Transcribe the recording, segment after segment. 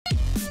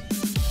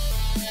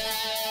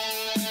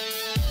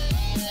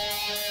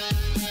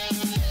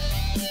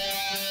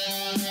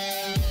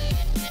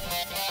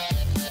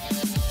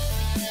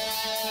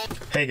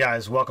Hey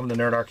guys, welcome to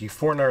Nerdarchy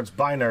for Nerds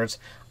by Nerds.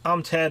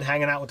 I'm Ted,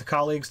 hanging out with the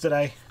colleagues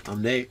today.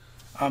 I'm Nate.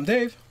 I'm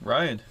Dave.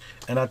 Ryan.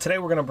 And today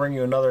we're going to bring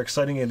you another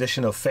exciting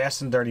edition of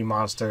Fast and Dirty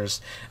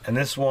Monsters. And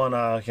this one,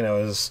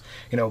 is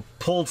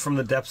pulled from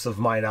the depths of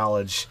my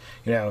knowledge.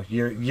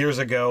 Years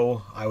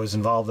ago, I was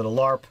involved in a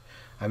LARP.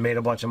 I made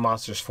a bunch of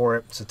monsters for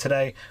it. So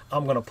today,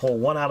 I'm going to pull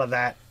one out of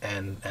that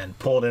and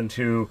pull it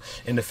into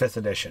 5th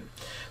edition.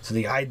 So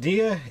the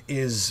idea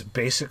is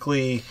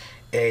basically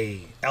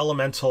a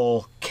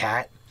elemental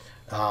cat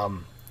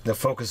that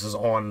focuses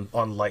on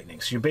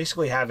lightning. So you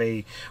basically have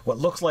what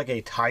looks like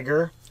a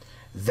tiger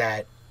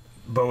that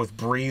both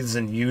breathes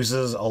and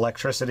uses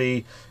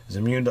electricity, is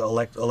immune to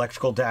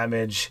electrical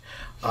damage.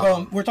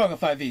 Well, we're talking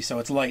 5e, so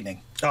it's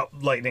lightning. Oh,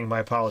 lightning, my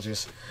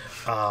apologies.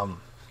 I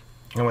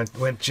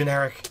went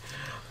generic.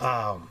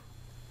 But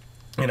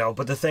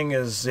the thing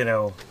is,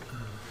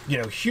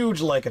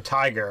 huge like a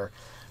tiger,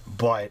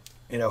 but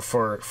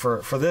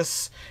for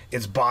this,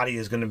 its body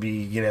is going to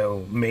be,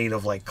 made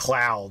of like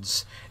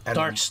clouds. And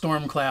dark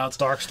storm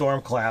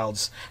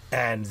clouds.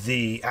 And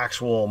the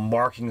actual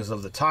markings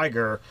of the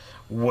tiger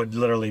would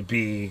literally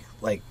be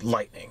like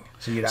lightning.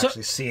 So you'd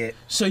actually see it.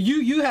 So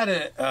you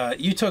had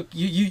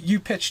you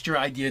pitched your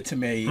idea to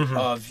me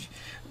of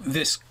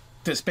this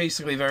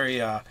basically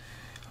very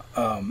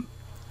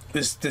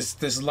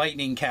this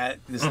lightning cat,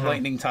 this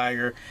lightning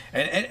tiger,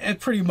 and it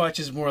pretty much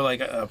is more like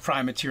a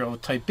prime material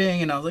type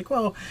being. And I was like,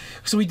 well,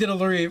 so we did a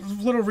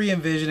little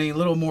re-envisioning, a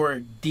little more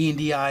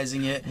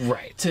D&D-izing it,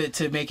 right?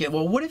 To make it,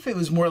 well, what if it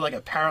was more like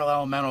a parallel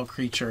elemental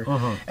creature,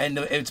 and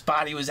its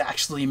body was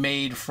actually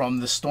made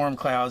from the storm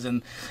clouds,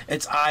 and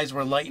its eyes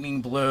were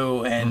lightning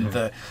blue, and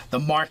the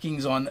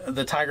markings on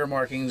the tiger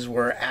markings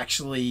were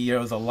actually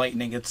the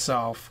lightning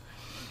itself.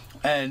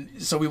 And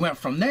so we went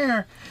from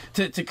there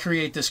to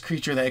create this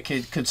creature that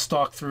could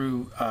stalk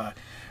through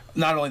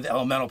not only the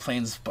elemental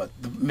planes, but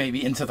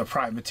maybe into the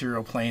prime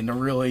material plane to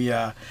really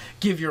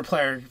give your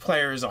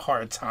players a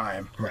hard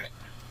time. Right.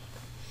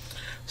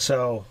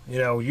 So,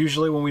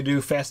 usually when we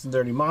do Fast and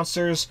Dirty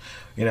Monsters,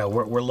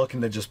 we're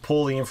looking to just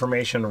pull the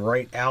information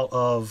right out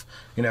of,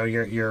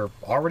 your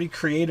already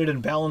created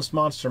and balanced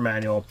monster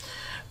manual.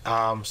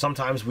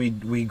 Sometimes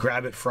we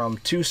grab it from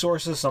 2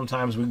 sources,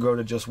 sometimes we go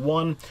to just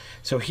 1.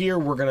 So here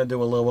we're going to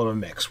do a little bit of a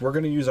mix. We're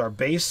going to use our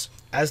base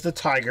as the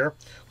tiger,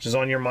 which is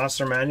on your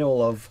monster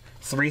manual of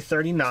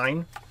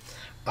 339.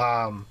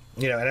 And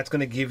that's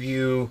going to give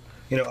you,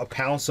 a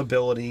pounce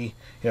ability.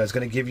 It's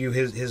going to give you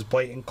his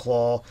bite and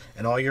claw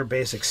and all your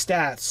basic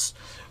stats.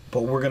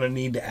 But we're going to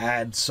need to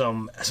add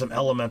some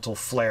elemental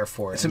flair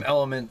for it. Some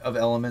element of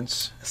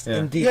elements. Yeah.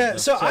 Indeed. Yeah,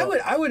 so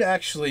I would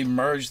actually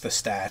merge the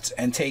stats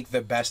and take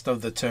the best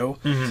of the 2.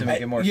 To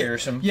make it more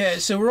fearsome. Yeah,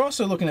 so we're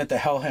also looking at the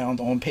Hellhound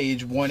on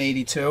page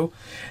 182.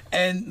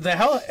 And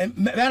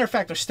matter of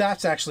fact, their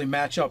stats actually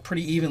match up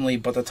pretty evenly,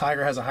 but the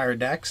Tiger has a higher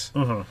dex.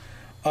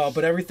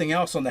 But everything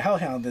else on the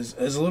Hellhound is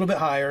a little bit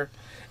higher.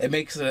 It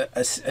makes it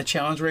a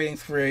challenge rating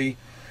 3.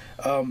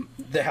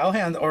 The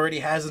Hellhound already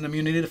has an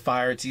immunity to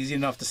fire. It's easy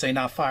enough to say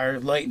not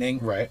fire lightning.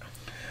 Right.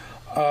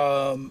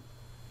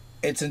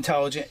 It's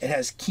intelligent. It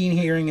has keen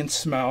hearing and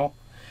smell,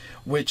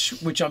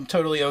 which I'm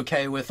totally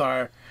okay with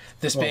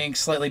being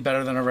slightly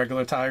better than a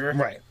regular tiger.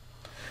 Right.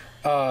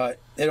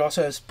 It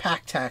also has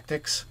pack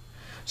tactics,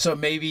 so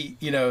maybe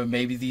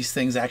these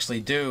things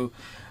actually do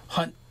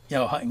hunt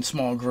in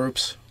small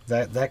groups.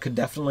 That could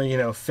definitely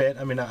fit.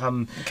 I mean,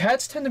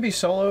 cats tend to be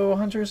solo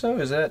hunters, though.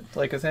 Is that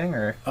like a thing,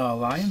 or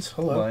lions?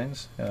 Hello,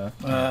 lions.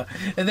 Yeah.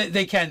 And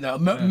they can though.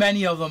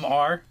 Many of them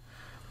are,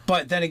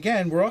 but then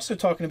again, we're also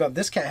talking about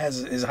this cat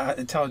has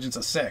intelligence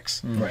of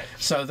 6. Right.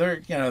 So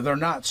they're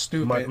not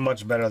stupid.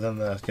 Much better than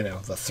the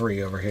the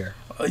 3 over here.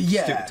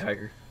 Yeah. Stupid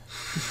tiger.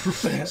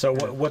 So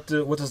what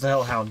does the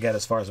Hellhound get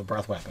as far as a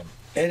breath weapon?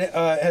 It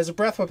has a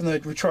breath weapon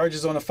that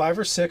recharges on a 5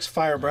 or 6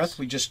 fire breath.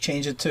 We just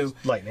changed it to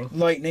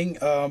Lightning.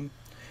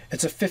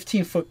 It's a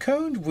 15-foot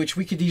cone, which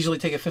we could easily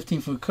take a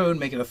 15-foot cone,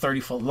 make it a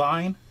 30-foot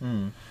line.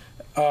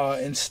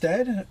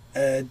 Instead,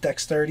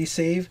 dexterity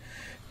save,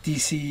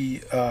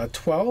 DC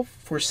 12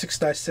 for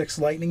 6d6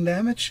 lightning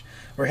damage,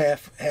 or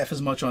half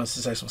as much on a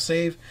successful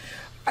save.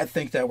 I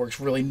think that works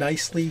really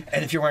nicely.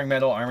 And if you're wearing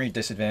metal armor, you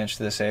disadvantage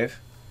to the save.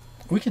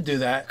 We could do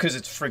that. Because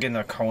it's friggin'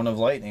 a cone of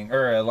lightning,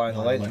 or a line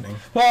of lightning.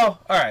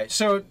 Well, alright,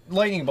 so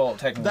lightning bolt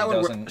technically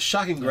doesn't.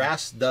 Shocking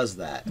Grasp does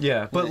that.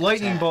 Yeah, but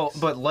lightning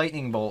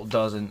bolt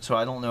doesn't, so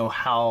I don't know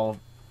how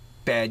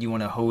bad you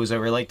want to hose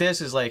over. Like,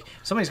 this is like,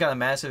 somebody's got a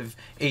massive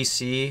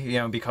AC,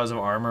 because of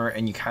armor,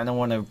 and you kind of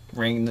want to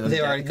ring them. They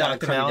already got a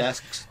crummy down.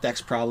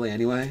 dex probably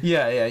anyway.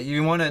 Yeah,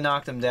 you want to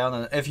knock them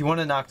down. If you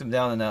want to knock them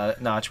down a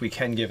notch, we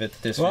can give it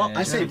this. Well,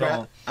 I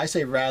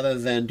say rather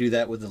than do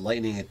that with the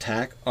lightning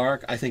attack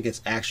arc, I think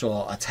it's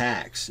actual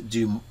attacks.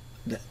 Do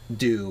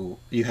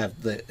you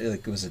have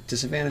was it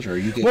disadvantage, or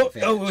you get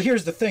advantage? Well,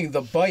 here's the thing: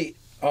 the bite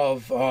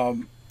of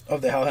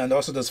the Hellhound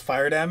also does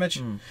fire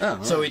damage.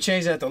 So we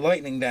changed that to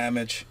lightning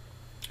damage.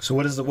 So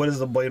what is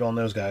the bite on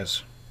those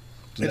guys?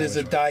 It is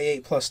a die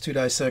 8 plus 2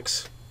 die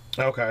 6.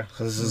 Okay,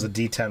 so this is a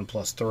D10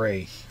 plus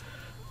 3.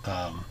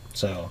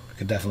 So I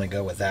could definitely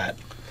go with that.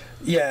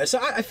 Yeah, so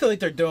I feel like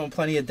they're doing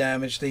plenty of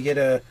damage. They get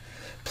a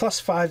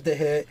 +5 to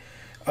hit.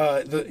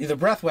 The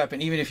breath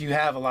weapon, even if you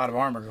have a lot of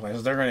armor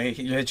classes, they're going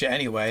to hit you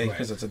anyway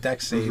because it's a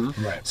dex save.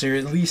 Right. So you're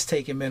at least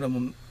taking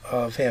minimum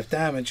of half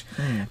damage.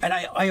 And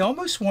I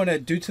almost want to,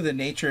 due to the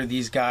nature of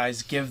these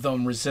guys, give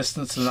them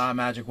resistance to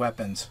non-magic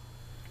weapons.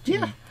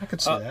 Yeah, I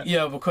could see that.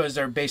 Yeah, because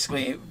they're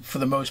basically, for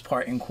the most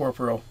part,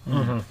 incorporeal.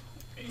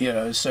 You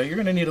know, so you're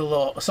going to need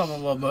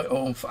something a little bit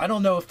oomph. I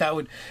don't know if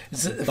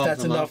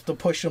that's enough to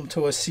push them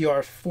to a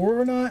CR4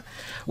 or not.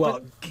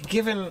 Well,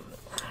 given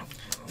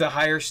the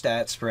higher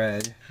stat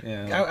spread,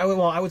 yeah.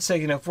 I would say,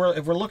 you know, if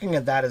we're looking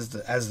at that as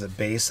the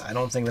base, I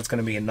don't think that's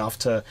going to be enough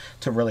to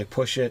really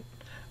push it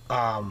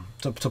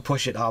to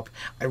push it up.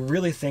 I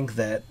really think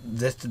that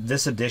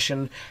this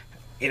edition,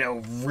 you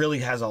know, really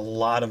has a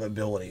lot of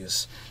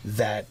abilities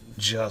that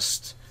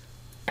just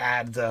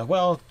add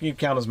you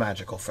count as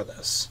magical for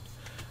this.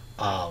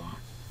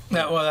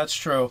 Yeah, well, that's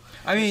true.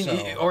 I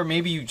mean, or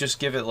maybe you just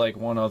give it like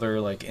one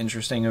other like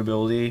interesting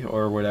ability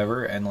or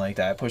whatever, and like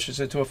that pushes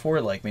it to a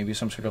 4. Like maybe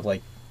some sort of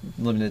like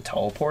limited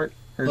teleport,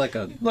 or like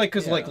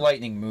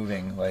lightning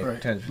moving, like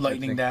right.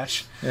 Lightning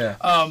dash.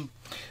 Yeah.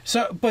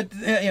 So, but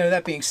you know,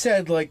 that being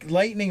said, like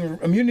lightning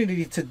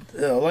immunity to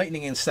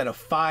lightning instead of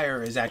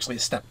fire is actually a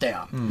step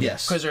down.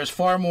 Yes, because there's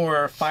far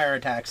more fire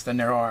attacks than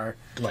there are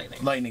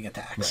lightning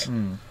attacks.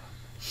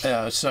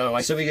 Right.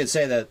 So we could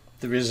say that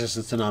the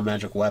resistance to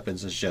non-magic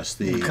weapons is just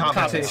the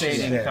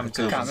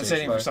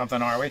compensating for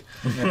something, are we?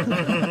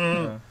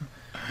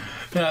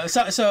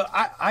 So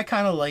I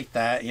kind of like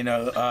that, you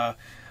know.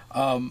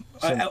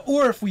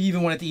 Or if we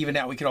even wanted to even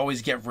out, we could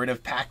always get rid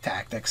of pack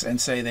tactics and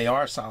say they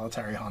are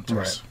solitary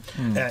hunters.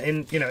 Right.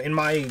 In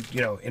my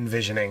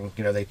envisioning,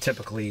 they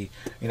typically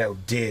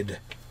did.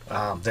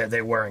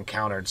 They were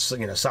encountered,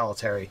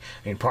 solitary.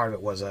 I mean, part of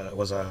it was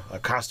a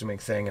costuming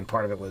thing, and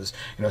part of it was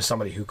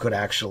somebody who could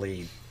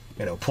actually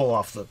pull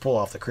off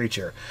the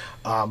creature.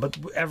 But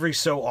every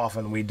so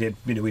often we did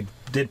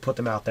put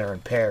them out there in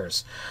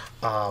pairs.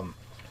 Now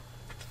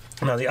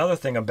the other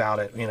thing about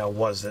it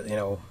was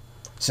that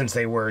since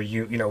they were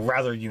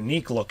rather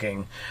unique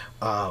looking,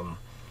 I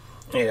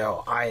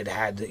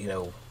had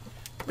to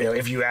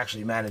if you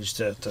actually managed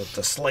to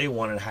slay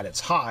one and had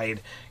its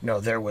hide,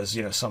 there was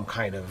some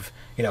kind of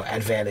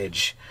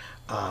advantage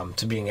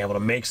to being able to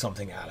make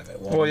something out of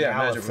it. Well yeah,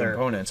 magic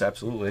components,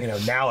 absolutely.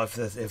 Now if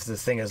the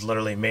thing is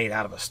literally made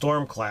out of a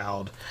storm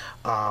cloud,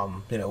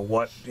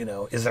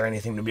 is there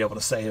anything to be able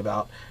to say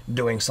about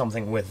doing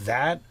something with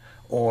that?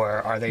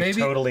 Or are they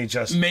totally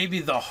just... Maybe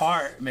the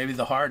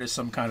heart is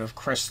some kind of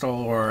crystal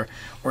or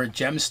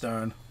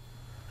gemstone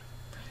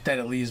that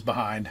it leaves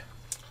behind.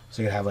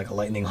 So you could have like a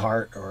lightning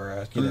heart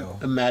or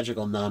a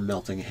magical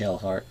non-melting hail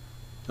heart.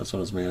 That's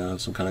what it's made out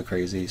of. Some kind of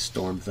crazy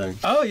storm thing.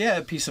 Oh yeah,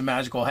 a piece of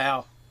magical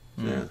hail.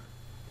 Yeah.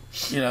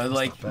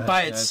 Like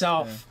by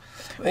itself.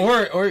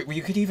 Or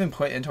you could even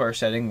put into our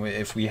setting,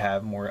 if we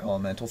have more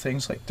elemental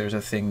things, like there's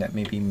a thing that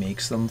maybe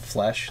makes them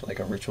flesh, like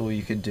a ritual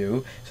you could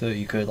do, so that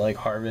you could like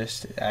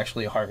harvest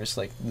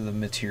like the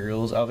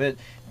materials of it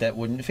that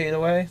wouldn't fade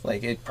away.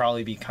 Like it'd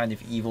probably be kind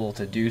of evil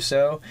to do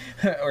so,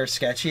 or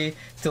sketchy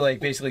to like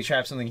basically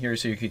trap something here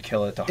so you could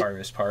kill it to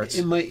harvest parts.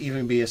 It might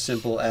even be as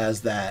simple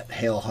as that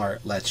Hail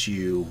Heart lets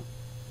you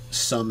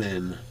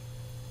summon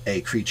a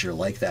creature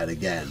like that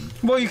again.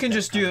 Well, you can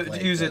just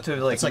use it to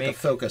like it's like a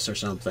focus or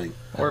something.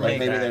 Or like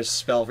maybe there's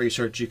spell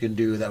research you can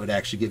do that would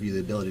actually give you the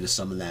ability to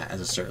summon that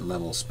as a certain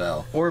level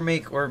spell. Or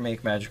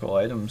make magical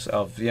items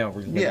of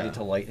related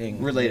to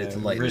lightning. Related to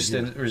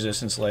lightning.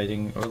 Resistance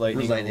lighting or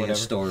lightning or whatever. And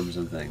storms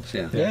and things.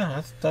 Yeah.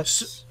 Yeah,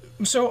 that's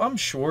So I'm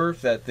sure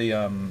that the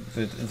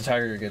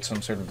tiger gets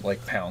some sort of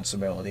like pounce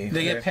ability.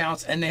 They get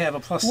pounce and they have a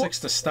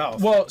 +6 to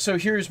stealth. Well, so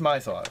here's my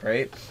thought,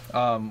 right?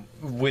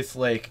 With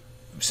like,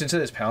 since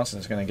it is pounce and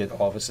it's going to get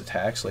all of its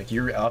attacks, like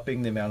you're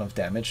upping the amount of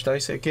damage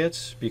dice it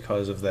gets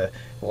because of the,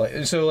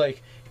 so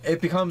like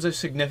it becomes a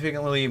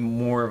significantly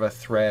more of a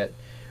threat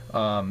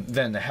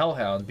than the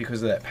Hellhound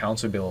because of that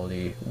pounce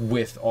ability.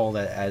 With all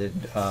that added,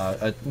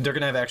 they're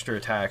going to have extra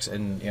attacks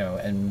and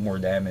and more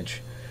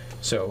damage.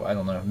 So I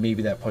don't know.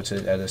 Maybe that puts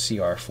it at a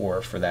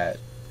CR4 for that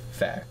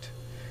fact.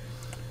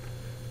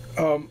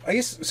 I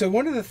guess so.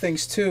 One of the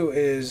things too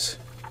is,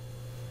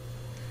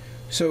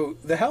 so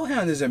the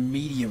Hellhound is a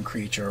medium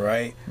creature,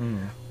 right?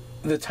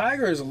 The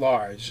tiger is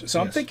large, so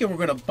I'm thinking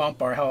we're going to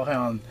bump our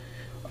Hellhound,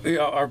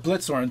 our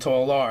Blitzxorn, into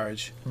a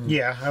large.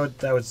 Yeah, I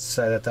would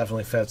say that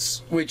definitely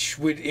fits. Which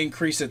would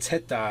increase its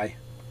hit die.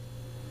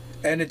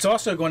 And it's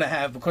also going to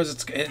have,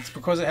 because it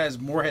has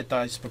more hit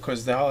dice,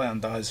 because the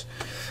Hellhound does,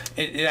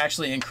 it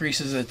actually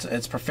increases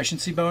its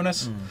proficiency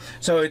bonus.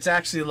 So it's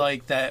actually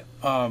like that,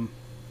 I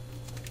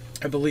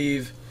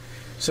believe,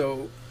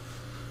 so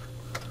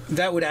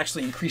that would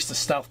actually increase the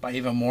stealth by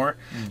even more.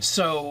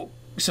 So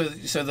instead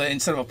of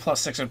a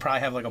 +6, it'd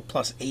probably have like a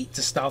 +8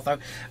 to stealth.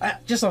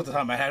 Just off the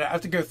top of my head, I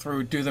have to go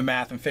through, do the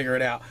math, and figure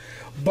it out.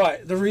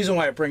 But the reason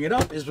why I bring it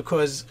up is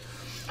because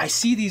I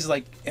see these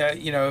like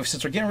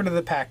since we're getting rid of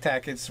the pack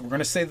tactics, we're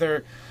gonna say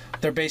they're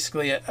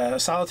basically a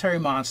solitary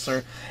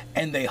monster,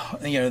 and they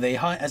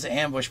hunt as an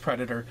ambush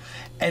predator,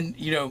 and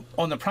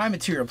on the prime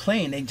material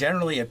plane they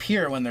generally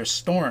appear when there's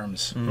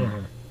storms,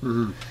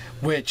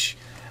 which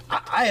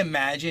I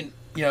imagine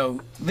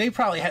they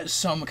probably have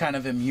some kind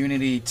of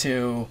immunity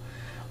to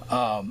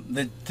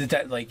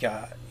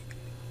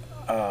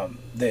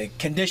the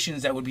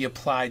conditions that would be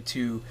applied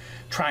to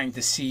trying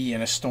to see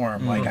in a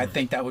storm. Like I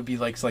think that would be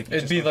like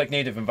it'd be like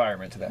native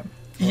environment to them.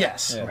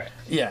 Yes. Yeah.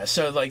 Yeah.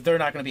 So like they're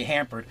not going to be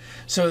hampered.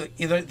 So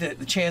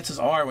the chances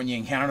are when you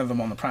encounter them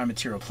on the prime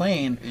material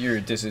plane, you're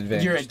at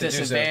disadvantage. You're at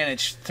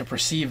disadvantage to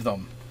perceive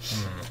them,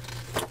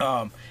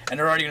 and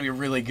they're already going to be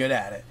really good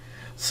at it.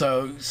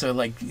 So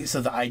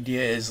the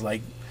idea is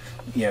like,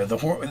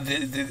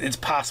 it's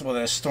possible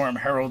that a storm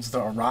heralds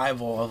the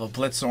arrival of a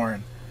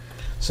Blitzxorn.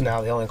 So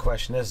now the only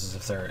question is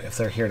if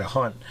they're here to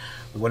hunt,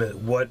 what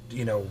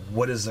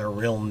is their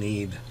real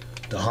need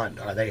to hunt?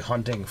 Are they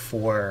hunting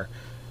for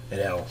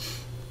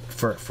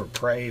for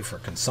prey, for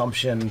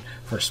consumption,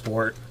 for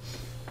sport?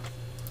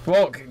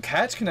 Well,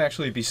 cats can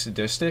actually be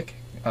sadistic,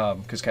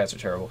 because cats are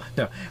terrible.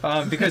 No,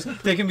 because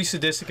they can be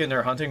sadistic in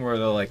their hunting where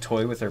they'll like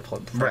toy with their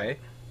prey. Right.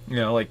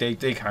 Like they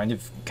kind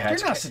of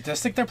cats. They're not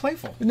sadistic. They're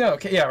playful. No,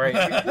 yeah,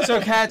 right. So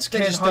cats They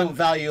can just hunt. don't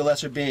value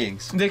lesser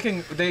beings.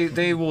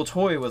 They will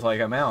toy with like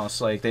a mouse.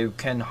 Like they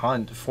can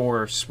hunt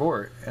for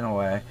sport in a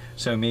way.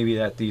 So maybe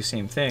that these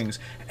same things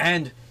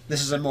and.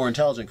 This is a more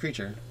intelligent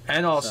creature.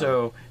 And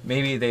also,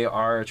 maybe they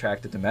are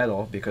attracted to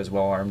metal because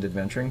well-armed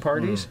adventuring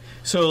parties.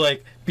 So,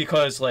 like,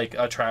 because, like,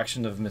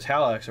 attraction of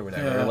metallics or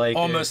whatever. Yeah, like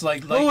almost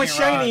like lightning it's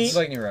shiny. rods.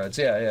 lightning rods.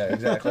 Yeah,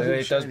 exactly.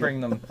 It does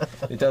bring them.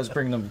 It does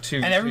bring them to.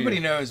 And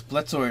everybody knows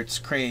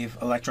Blitzxorns crave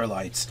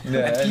electrolytes,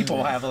 Yeah, and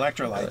people have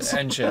electrolytes.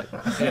 and shit.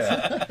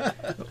 Yeah,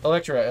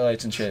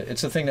 electrolytes and shit.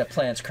 It's the thing that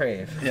plants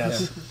crave.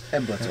 Yes.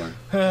 And Blitzxorn.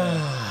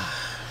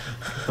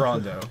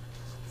 Rondo.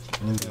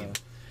 Indeed.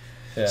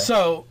 Yeah.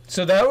 So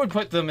that would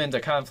put them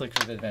into conflict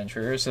with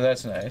adventurers. So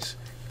that's nice.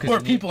 or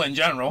people in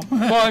general.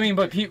 Well, I mean,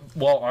 but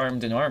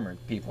well-armed and armored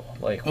people.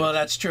 Like. Well,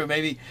 that's true.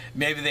 Maybe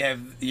they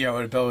have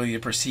an ability to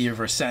perceive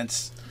or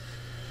sense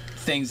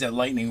things that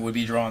lightning would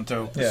be drawn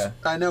to. Yeah.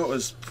 I know it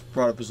was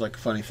brought up as like a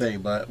funny thing,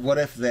 but what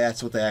if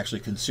that's what they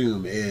actually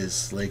consume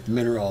is like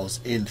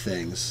minerals in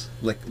things,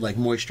 like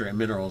moisture and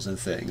minerals in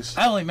things?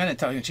 I only meant it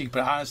tongue in cheek,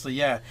 but honestly,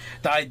 yeah,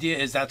 the idea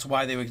is that's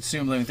why they would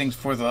consume living things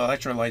for the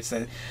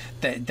electrolytes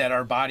that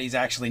our bodies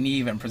actually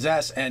need and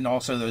possess, and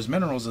also those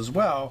minerals as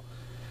well.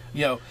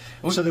 So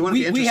they wouldn't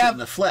be interested in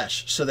the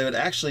flesh, so they would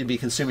actually be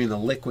consuming the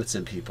liquids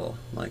in people,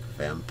 like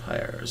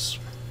vampires.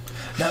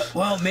 Now,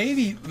 well,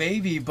 maybe,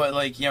 but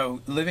like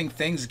living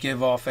things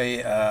give off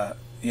a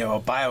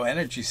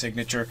bioenergy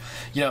signature.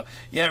 You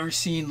ever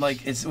seen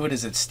like what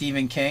is it,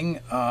 Stephen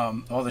King?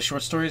 All the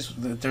short stories.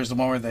 There's the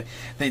one where the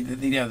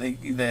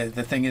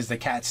thing is the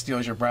cat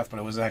steals your breath, but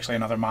it was actually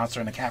another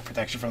monster, and the cat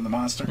protects you from the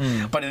monster.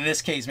 But in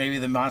this case, maybe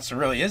the monster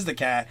really is the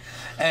cat,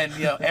 and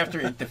after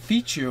it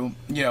defeats you,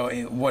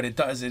 what it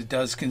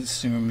does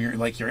consume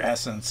your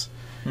essence.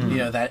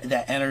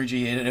 That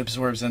energy it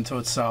absorbs into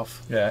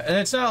itself. Yeah, and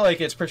it's not like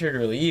it's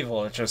particularly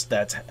evil. It's just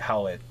that's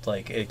how it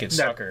gets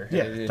sucker.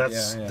 Yeah,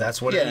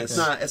 that's what. Yeah, it is.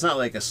 it's not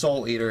like a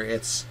soul eater.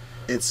 It's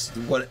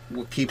what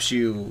keeps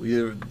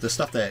you. The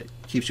stuff that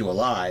keeps you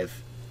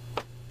alive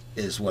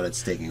is what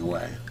it's taking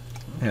away.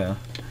 Yeah.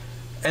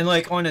 And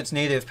like on its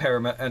native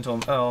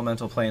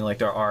elemental plane, like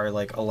there are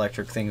like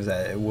electric things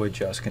that it would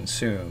just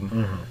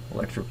consume,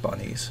 electric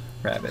bunnies,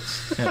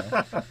 rabbits,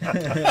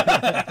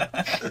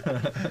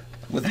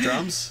 With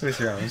drums. with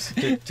drums.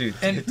 Dude.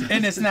 And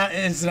it's not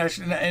in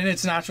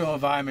its natural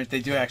environment.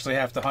 They do actually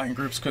have to hunt in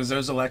groups because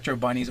those electro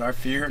bunnies are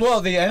fierce.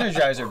 Well, the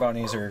Energizer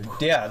bunnies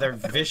they're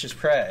vicious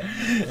prey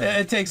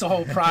It takes a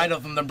whole pride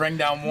of them to bring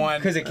down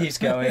one. because it keeps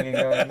going and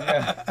going.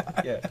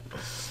 Yeah.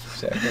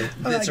 Exactly.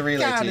 It's a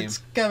relay team. It's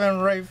coming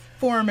right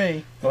for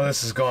me. Well,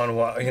 this is going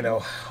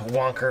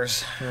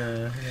wonkers.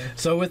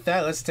 So with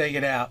that, let's take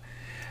it out.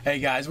 Hey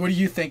guys, what do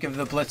you think of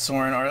the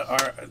Blitzxorn?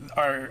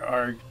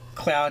 Our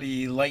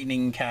cloudy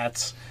lightning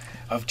cats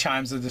of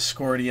Chimes of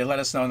Discordia? Let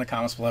us know in the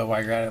comments below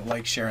while you're at it.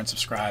 Like, share, and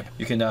subscribe.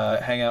 You can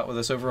hang out with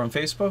us over on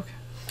Facebook.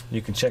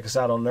 You can check us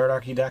out on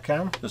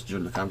nerdarchy.com. Just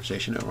join the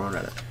conversation over on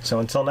Reddit. So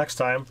until next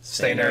time,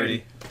 Stay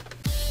nerdy.